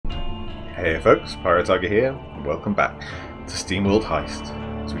Hey folks, Pirate Tiger here, and welcome back to Steamworld Heist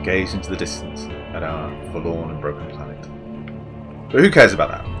as we gaze into the distance at our forlorn and broken planet. But who cares about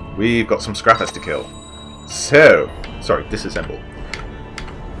that? We've got some scrappers to kill. So, sorry, disassemble.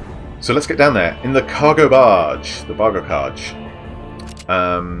 So let's get down there in the cargo barge, the Bargo Barge.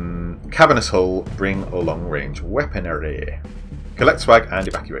 Cavernous hull, bring a long-range weaponry. Collect swag and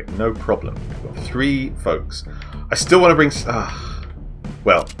evacuate, no problem. We've got 3 folks. I still want to bring...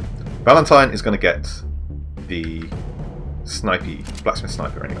 well, Valentine is going to get the blacksmith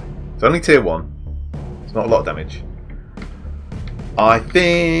sniper anyway. It's only tier 1. It's not a lot of damage. I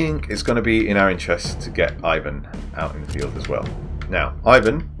think it's going to be in our interest to get Ivan out in the field as well. Now,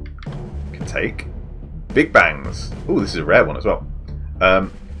 Ivan can take big bangs. Oh, this is a rare one as well. 5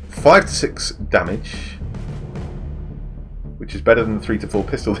 to 6 damage, which is better than the 3 to 4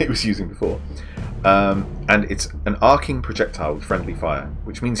 pistol that he was using before. And it's an arcing projectile with friendly fire,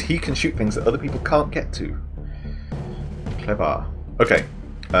 which means he can shoot things that other people can't get to. Clever. Okay.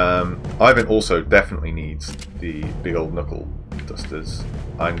 Ivan also definitely needs the big old knuckle dusters.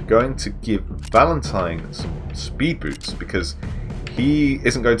 I'm going to give Valentine some speed boots because he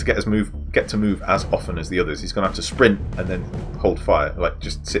isn't going to get to move as often as the others. He's going to have to sprint and then hold fire, like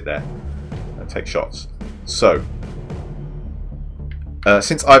just sit there and take shots. So,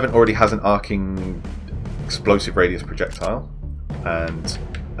 since Ivan already has an arcing explosive radius projectile, and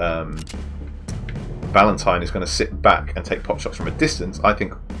Valentine is going to sit back and take pot shots from a distance, I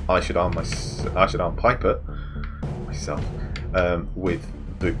think I should arm Piper myself with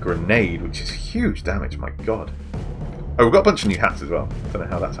the grenade, which is huge damage. My God! Oh, we've got a bunch of new hats as well. Don't know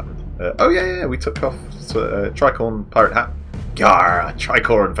how that's happened. Oh yeah, we took off tricorn pirate hat. Yar,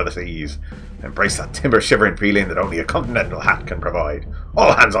 tricorn for the seas. Embrace that timber-shivering feeling that only a continental hat can provide.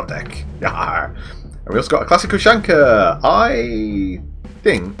 All hands on deck. Yar. And we also got a classic Ushanka. I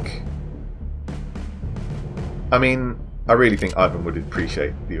really think Ivan would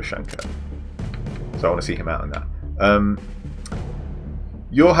appreciate the Ushanka. So I want to see him out in that.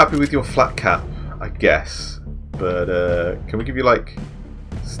 You're happy with your flat cap, I guess. But can we give you, like,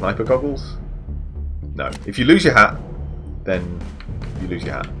 sniper goggles? No. If you lose your hat, then you lose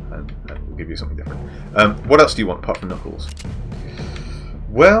your hat. And we'll give you something different. What else do you want apart from knuckles?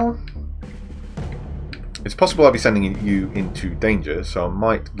 Well, it's possible I'll be sending you into danger, so I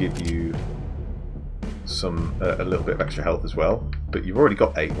might give you some a little bit of extra health as well. But you've already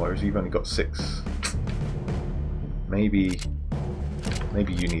got 8, whereas you've only got 6. Maybe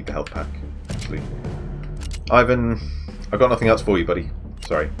you need the health pack, actually. Ivan, I've got nothing else for you, buddy.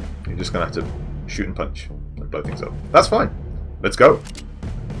 Sorry, you're just gonna have to shoot and punch and blow things up. That's fine. Let's go.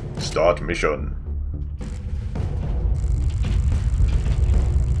 Start mission.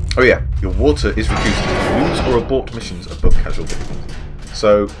 Oh yeah, your water is reduced if you lose or abort missions above casual difficulty.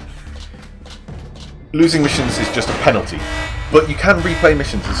 So, losing missions is just a penalty, but you can replay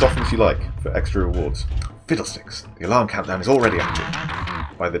missions as often as you like for extra rewards. Fiddlesticks, the alarm countdown is already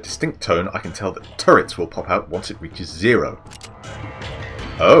active. By the distinct tone, I can tell that turrets will pop out once it reaches 0.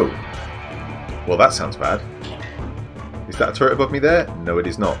 Oh, well that sounds bad. Is that a turret above me there? No, it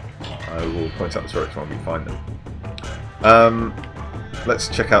is not. I will point out the turrets when we find them. Let's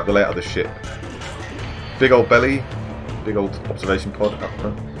check out the layout of the ship. Big old belly, big old observation pod up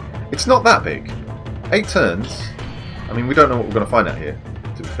front. It's not that big. 8 turns. I mean, we don't know what we're going to find out here,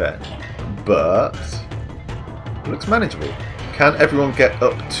 to be fair. But it looks manageable. Can everyone get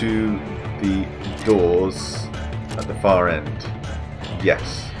up to the doors at the far end?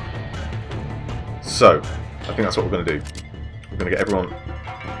 Yes. So, I think that's what we're going to do. We're going to get everyone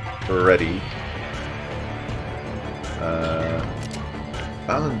ready.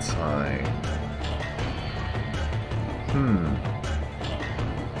 Valentine.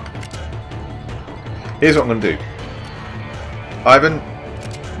 Here's what I'm going to do. Ivan,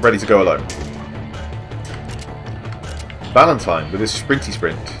 ready to go alone. Valentine with his sprinty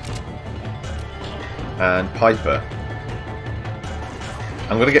sprint. And Piper.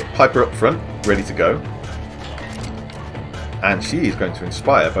 I'm going to get Piper up front, ready to go. And she is going to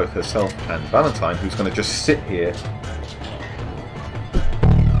inspire both herself and Valentine, who's going to just sit here.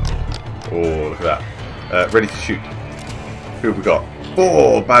 Oh, look at that. Ready to shoot. Who have we got?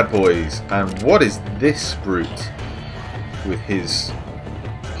 4 bad boys. And what is this brute with his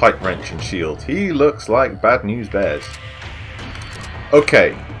pipe wrench and shield? He looks like Bad News Bears.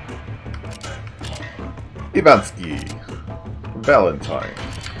 Okay. Ivansky. Valentine.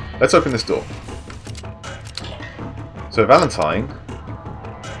 Let's open this door. So Valentine,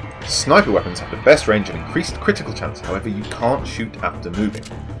 sniper weapons have the best range and increased critical chance, however you can't shoot after moving.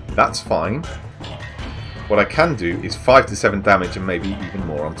 That's fine. What I can do is 5 to 7 damage and maybe even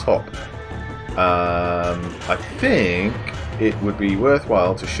more on top. I think it would be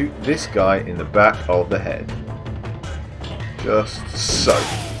worthwhile to shoot this guy in the back of the head. Just so.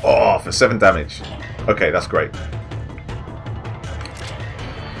 Oh, for 7 damage. Okay, that's great.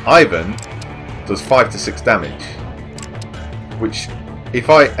 Ivan does 5 to 6 damage, which, if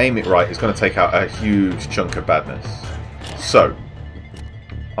I aim it right, is going to take out a huge chunk of badness. So,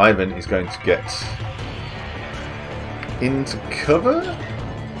 Ivan is going to get into cover.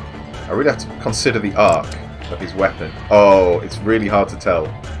 I really have to consider the arc of his weapon. Oh, it's really hard to tell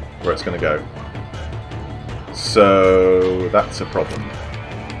where it's going to go. So, that's a problem.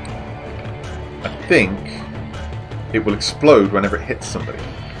 I think it will explode whenever it hits somebody.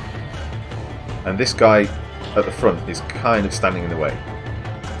 And this guy at the front is kind of standing in the way.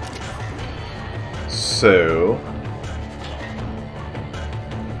 So,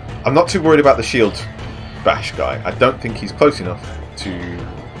 I'm not too worried about the shield bash guy. I don't think he's close enough to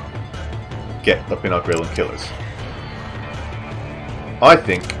get up in our grill and kill us. I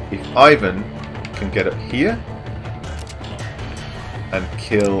think if Ivan can get up here and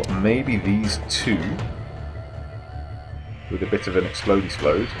kill maybe these two with a bit of an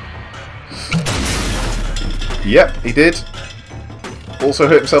explode. Yep, he did. Also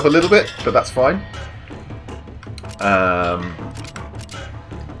hurt himself a little bit, but that's fine.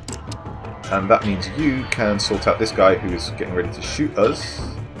 And that means you can sort out this guy who is getting ready to shoot us.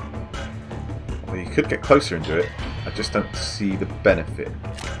 Well, you could get closer and do it. I just don't see the benefit.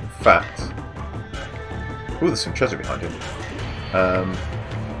 In fact... Oh, there's some treasure behind him.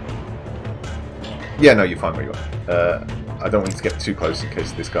 Yeah, no, you're fine where you are. I don't want you to get too close in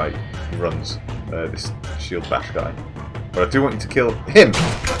case this guy runs. This shield bash guy. But I do want you to kill him!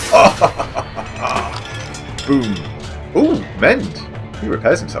 Boom! Ooh, mend! He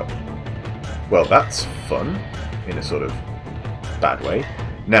repairs himself. Well, that's fun, in a sort of bad way.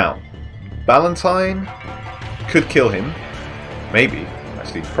 Now, Valentine could kill him. Maybe.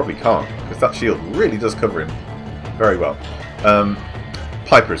 Actually, probably can't, because that shield really does cover him very well.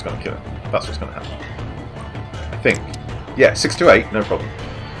 Piper is going to kill him. That's what's going to happen. I think. Yeah, 6 to 8, no problem.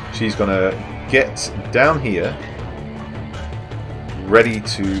 She's going to get down here, ready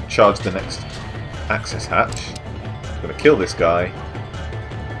to charge the next access hatch. She's going to kill this guy.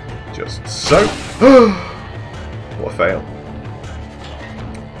 Just so. What a fail.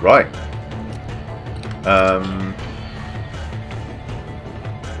 Right.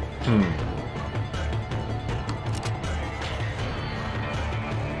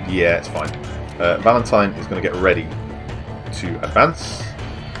 Yeah, it's fine. Valentine is going to get ready to advance.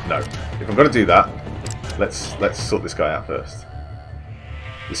 No. If I'm going to do that, let's sort this guy out first.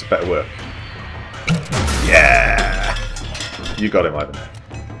 This is better work. Yeah! You got him, Ivan.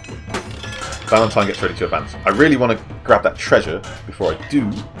 Valentine gets ready to advance. I really want to grab that treasure before I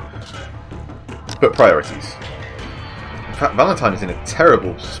do, but priorities. In fact, Valentine is in a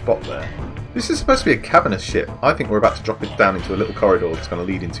terrible spot there. This is supposed to be a cavernous ship. I think we're about to drop it down into a little corridor that's going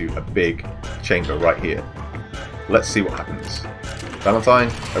to lead into a big chamber right here. Let's see what happens. Valentine,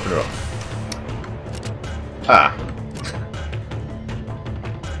 open her up. Ah.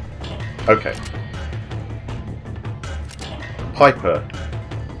 Okay. Piper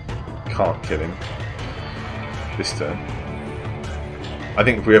can't kill him this turn. I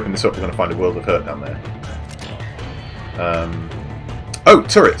think if we open this up, we're going to find a world of hurt down there. Oh,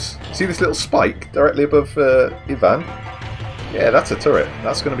 turrets! See this little spike directly above Ivan? Yeah, that's a turret.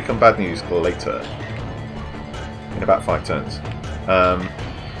 That's going to become bad news later. In about 5 turns.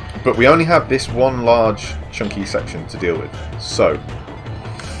 But we only have this one large, chunky section to deal with. So...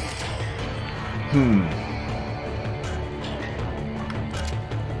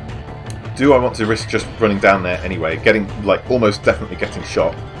 Do I want to risk just running down there anyway, getting, like, almost definitely getting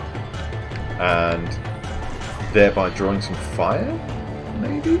shot, and thereby drawing some fire?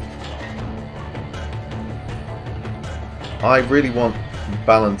 Maybe? I really want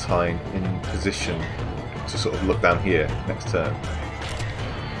Valentine in position to sort of look down here next turn.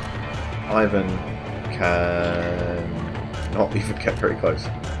 Ivan can not even get very close.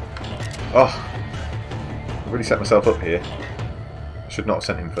 Oh, I really set myself up here. I should not have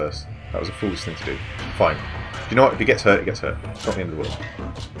sent him first. That was a foolish thing to do. Fine. Do you know what? If he gets hurt, he gets hurt. It's not the end of the world.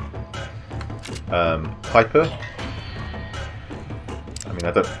 Piper. I mean,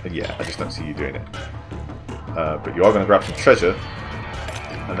 I just don't see you doing it. But you are going to grab some treasure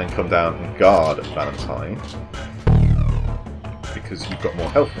and then come down and guard Valentine because you've got more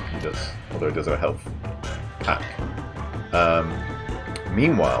health than he does, although he does have a health pack.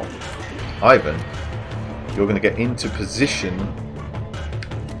 Meanwhile, Ivan, you're going to get into position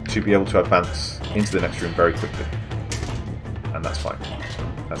to be able to advance into the next room very quickly. And that's fine.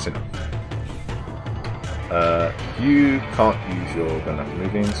 That's enough. You can't use your gun after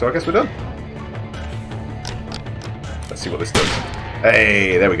moving, so I guess we're done. Let's see what this does.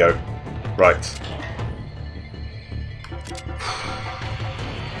 Hey, there we go. Right.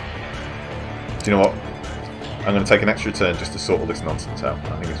 Do you know what? I'm going to take an extra turn just to sort all this nonsense out.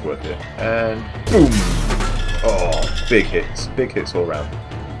 I think it's worth it. And boom! Oh, big hits. Big hits all around.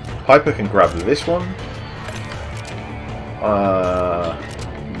 Piper can grab this one.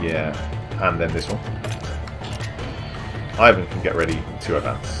 Yeah. And then this one. Ivan can get ready to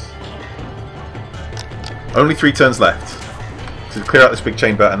advance. Only 3 turns left to clear out this big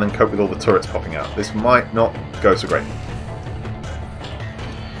chamber and then cope with all the turrets popping out. This might not go so great.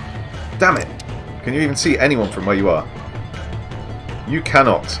 Damn it! Can you even see anyone from where you are? You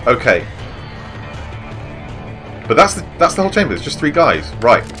cannot. Okay. But that's the whole chamber. There's just 3 guys.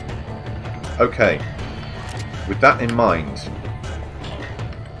 Right. Okay. With that in mind.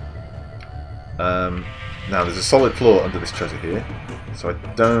 Now there's a solid floor under this treasure here. So I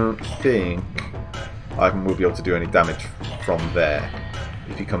don't think Ivan will be able to do any damage from there.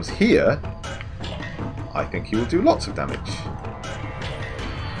 If he comes here, I think he will do lots of damage.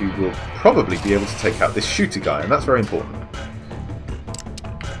 He will probably be able to take out this shooter guy, and that's very important.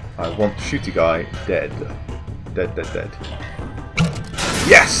 I want shooter guy dead. Dead, dead, dead.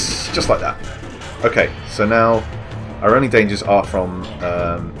 Yes! Just like that. Okay, so now our only dangers are from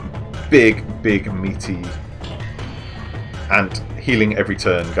big, big, meaty and healing every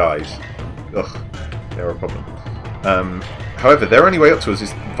turn guys. Ugh, they're a problem. However, their only way up to us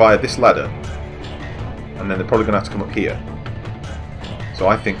is via this ladder. And then they're probably going to have to come up here. So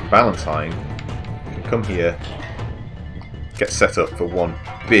I think Valentine can come here, get set up for one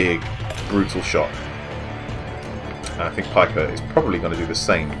big, brutal shot. And I think Piper is probably going to do the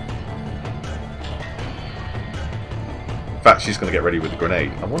same. In fact, she's going to get ready with the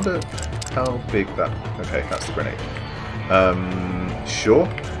grenade. I wonder how big that... Okay, that's the grenade. Sure.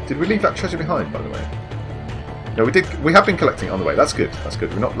 Did we leave that treasure behind, by the way? No, we did. We have been collecting it on the way. That's good. That's good.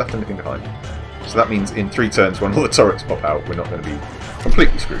 We've not left anything behind. So that means in 3 turns, when all the turrets pop out, we're not going to be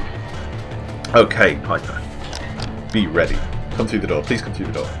completely screwed. Okay, Piper. Be ready. Come through the door. Please come through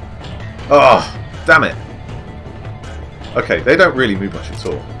the door. Oh, damn it. Okay, they don't really move much at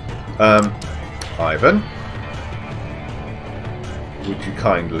all. Ivan. Would you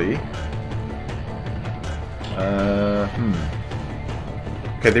kindly...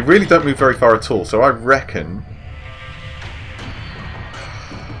 Okay, they really don't move very far at all, so I reckon...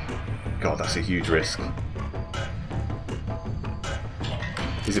 God, that's a huge risk.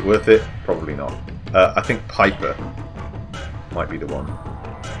 Is it worth it? Probably not. I think Piper might be the one.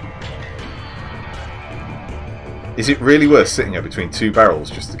 Is it really worth sitting there between 2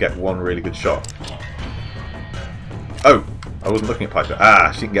 barrels just to get one really good shot? Oh! I wasn't looking at Piper.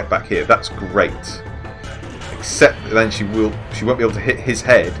 Ah, she can get back here. That's great. Except that then she won't be able to hit his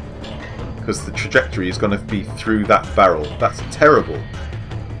head because the trajectory is going to be through that barrel. That's terrible.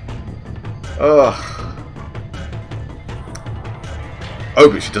 Ugh. Oh,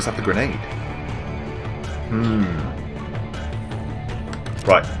 but she does have the grenade.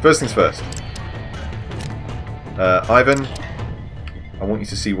 Right, first things first. Ivan, I want you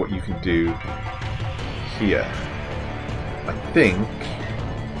to see what you can do here. I think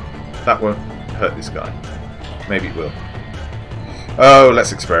that won't hurt this guy. Maybe it will. Oh,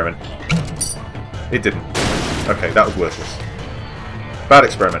 let's experiment. It didn't. Okay, that was worthless. Bad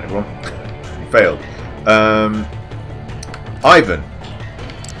experiment, everyone. You failed. Ivan,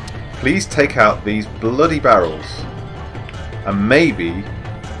 please take out these bloody barrels. And maybe,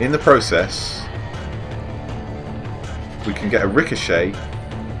 in the process, we can get a ricochet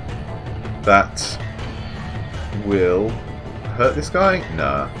that will hurt this guy?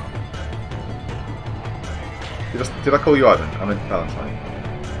 Nah. Did I call you Ivan? I meant Valentine.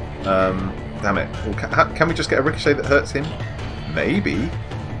 Damn it. Well, can we just get a ricochet that hurts him? Maybe.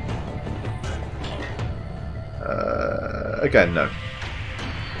 Again, no.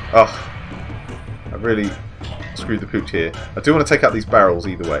 Oh, I really screwed the pooch here. I do want to take out these barrels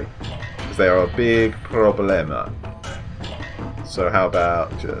either way, because they are a big problema. So how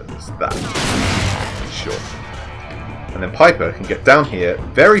about just that? Sure. And then Piper can get down here,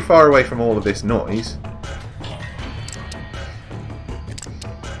 very far away from all of this noise.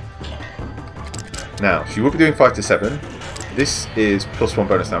 Now, she will be doing 5 to 7. This is +1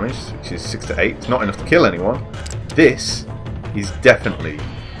 bonus damage, which is 6 to 8. It's not enough to kill anyone. This is definitely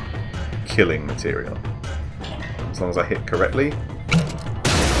killing material. As long as I hit correctly.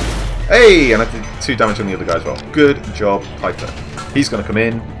 Hey! And I did 2 damage on the other guy as well. Good job, Piper. He's going to come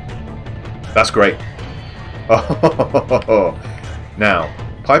in. That's great. Oh, now,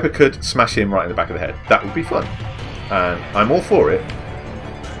 Piper could smash him right in the back of the head. That would be fun. And I'm all for it.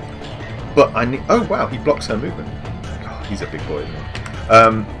 But I need... Oh, wow, he blocks her movement. God, he's a big boy, isn't he?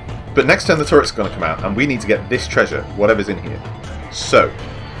 But next turn the turret's going to come out, and we need to get this treasure, whatever's in here. So,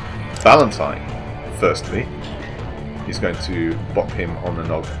 Valentine, firstly, is going to bop him on the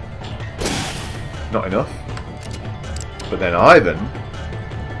nog. Not enough. But then Ivan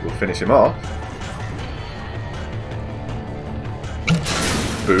will finish him off.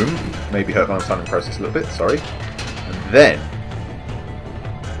 Boom. Maybe hurt Valentine in the process a little bit, sorry. And then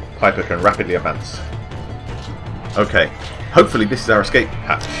Piper can rapidly advance. Okay. Hopefully this is our escape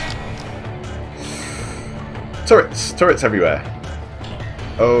hatch. Turrets! Turrets everywhere.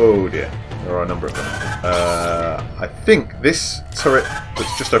 Oh dear. There are a number of them. I think this turret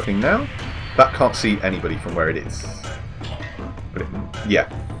that's just opening now, that can't see anybody from where it is. But yeah,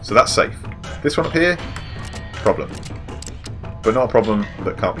 so that's safe. This one up here, problem. But not a problem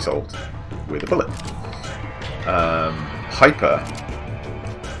that can't be solved with a bullet. Piper.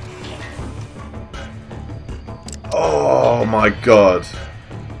 Oh my god.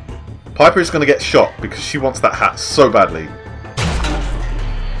 Piper is going to get shot because she wants that hat so badly.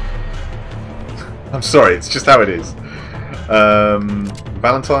 I'm sorry, it's just how it is.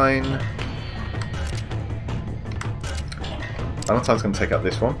 Valentine. Valentine's going to take out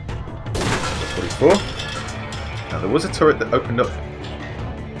this one. That's what he's for. Now there was a turret that opened up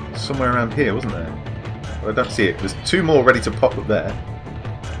somewhere around here, wasn't there? Well, I don't see it. There's two more ready to pop up there.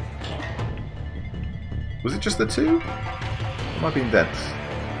 Was it just the two? Am I being dense?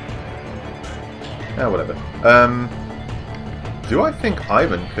 Yeah, whatever. Do I think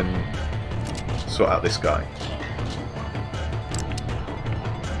Ivan can sort out this guy?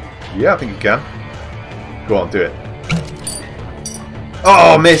 Yeah, I think he can. Go on, do it.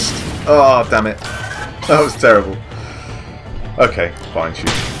 Oh, missed! Oh, damn it. That was terrible. Okay, fine, shoot.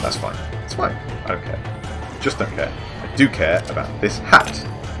 That's fine. It's fine. I don't care. Just don't care. I do care about this hat.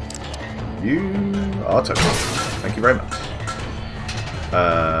 You are total. Thank you very much.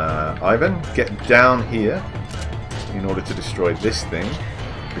 Ivan, get down here in order to destroy this thing.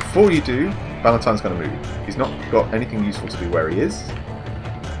 Before you do, Valentine's going to move. He's not got anything useful to do where he is.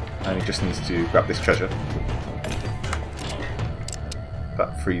 And he just needs to grab this treasure.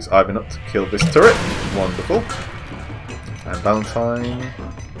 That frees Ivan up to kill this turret. Wonderful. And Valentine...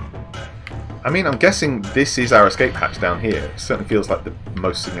 I mean, I'm guessing this is our escape hatch down here. It certainly feels like the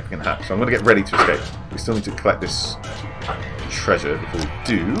most significant hatch. So I'm going to get ready to escape. We still need to collect this treasure before we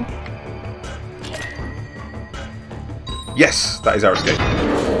do. Yes! That is our escape.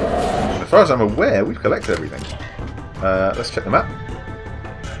 As far as I'm aware, we've collected everything. Let's check the map.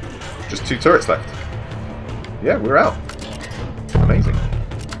 Just 2 turrets left. Yeah, we're out. Amazing.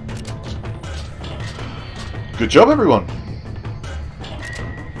 Good job, everyone.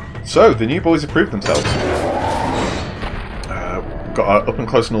 So, the new boys have proved themselves. We've got our up and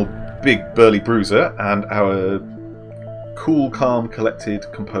close and all big burly bruiser and our cool, calm, collected,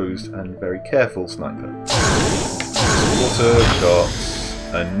 composed and very careful sniper. We've also got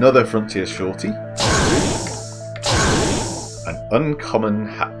another frontier shorty. An uncommon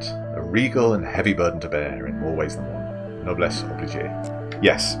hat. A regal and heavy burden to bear in more ways than one. Noblesse oblige.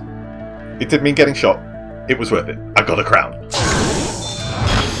 Yes, it did mean getting shot. It was worth it. I got a crown.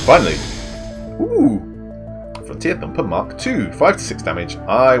 Finally. Ooh. Frontier Thumper Mark II. 5 to 6 damage.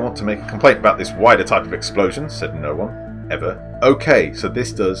 I want to make a complaint about this wider type of explosion, said no one. Ever. Okay, so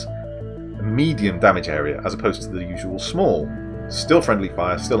this does a medium damage area as opposed to the usual small. Still friendly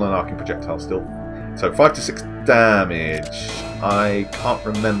fire, still an arcing projectile, still. So 5 to 6 damage. I can't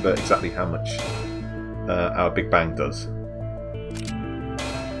remember exactly how much our Big Bang does.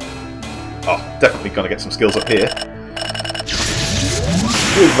 Oh, definitely going to get some skills up here.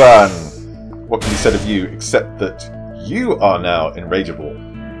 Ivan! What can be said of you except that you are now enrageable.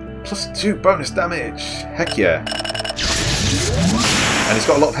 +2 bonus damage! Heck yeah! And he's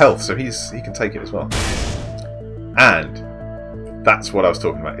got a lot of health, so he can take it as well. And that's what I was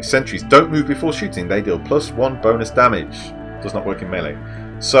talking about. If sentries don't move before shooting, they deal +1 bonus damage. Does not work in melee.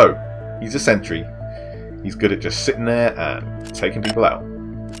 So, he's a sentry. He's good at just sitting there and taking people out.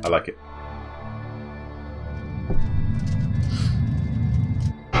 I like it.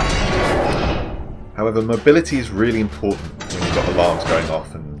 However, mobility is really important when you've got alarms going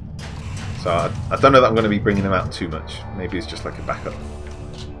off, and so I don't know that I'm going to be bringing them out too much. Maybe it's just like a backup.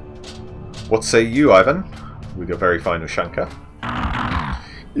 What say you, Ivan? With your very fine Ushanka.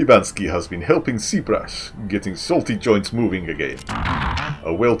 Ivansky has been helping Seabrash, getting salty joints moving again.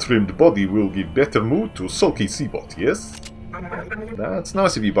 A well-trimmed body will give better mood to sulky Seabot, yes? That's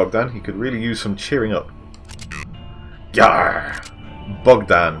nice of you, Bogdan. He could really use some cheering up. Yarr!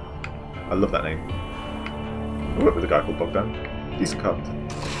 Bogdan. I love that name. I work with a guy called Bogdan. Decent carpenter.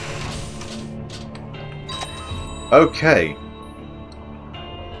 Okay.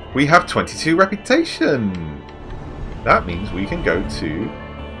 We have 22 reputation. That means we can go to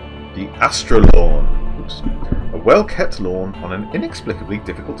the Astro Lawn. Oops. A well-kept lawn on an inexplicably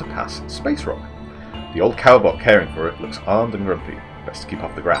difficult-to-pass space rock. The old cowbot caring for it looks armed and grumpy. Best to keep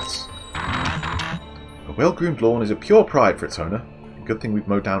off the grass. A well-groomed lawn is a pure pride for its owner. Good thing we've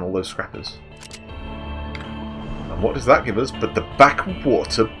mowed down all those scrappers. And what does that give us but the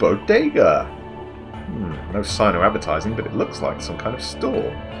backwater bodega? No sign or advertising, but it looks like some kind of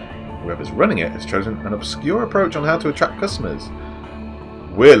store. Whoever's running it has chosen an obscure approach on how to attract customers.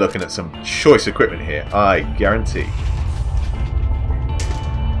 We're looking at some choice equipment here, I guarantee.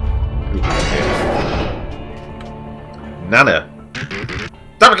 Nana.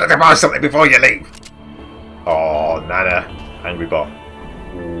 Don't forget to buy something before you leave! Oh, Nana. Angry bot.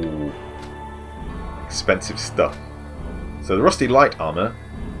 Ooh. Expensive stuff. So the rusty light armour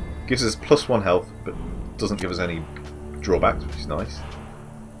gives us +1 health, but doesn't give us any drawbacks, which is nice.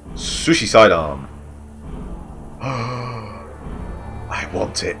 Sushi sidearm. I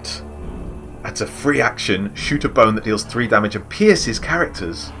want it. That's a free action, shoot a bone that deals 3 damage and pierces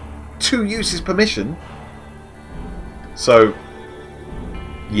characters. 2 uses per mission. So,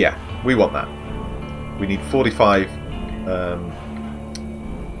 yeah, we want that. We need 45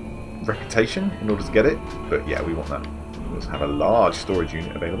 reputation in order to get it, but yeah, we want that. We'll have a large storage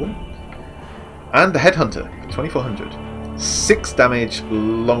unit available. And the Headhunter, 2400. 6 damage,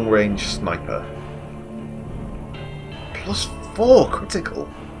 long range sniper. +4 critical.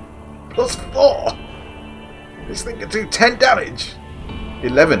 +4! This thing can do 10 damage!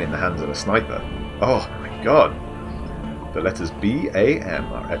 11 in the hands of a sniper. Oh my god. The letters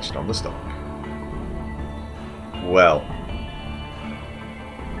BAM are etched on the stock. Well.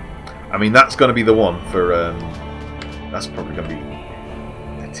 I mean, that's going to be the one for... that's probably going to be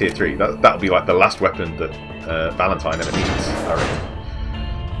a tier 3. That'll be like the last weapon that Valentine ever needs, I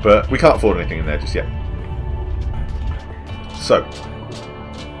reckon. But we can't afford anything in there just yet. So.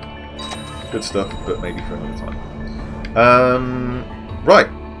 Good stuff, but maybe for another time. Right.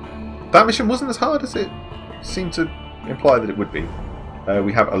 That mission wasn't as hard as it seemed to imply that it would be.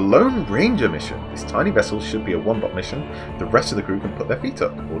 We have a Lone Ranger mission. This tiny vessel should be a one-bot mission. The rest of the crew can put their feet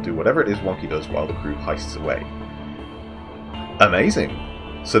up, or do whatever it is Wonky does while the crew heists away. Amazing!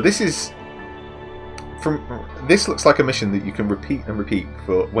 So this is... This looks like a mission that you can repeat and repeat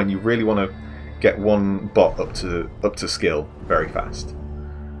for when you really want to get one bot up to skill very fast.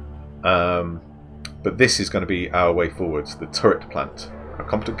 But this is going to be our way forwards, the turret plant. A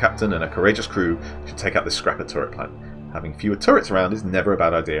competent captain and a courageous crew should take out this scrapper turret plant. Having fewer turrets around is never a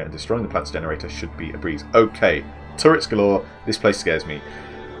bad idea, and destroying the plant's generator should be a breeze. Okay, turrets galore, this place scares me.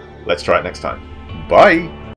 Let's try it next time. Bye!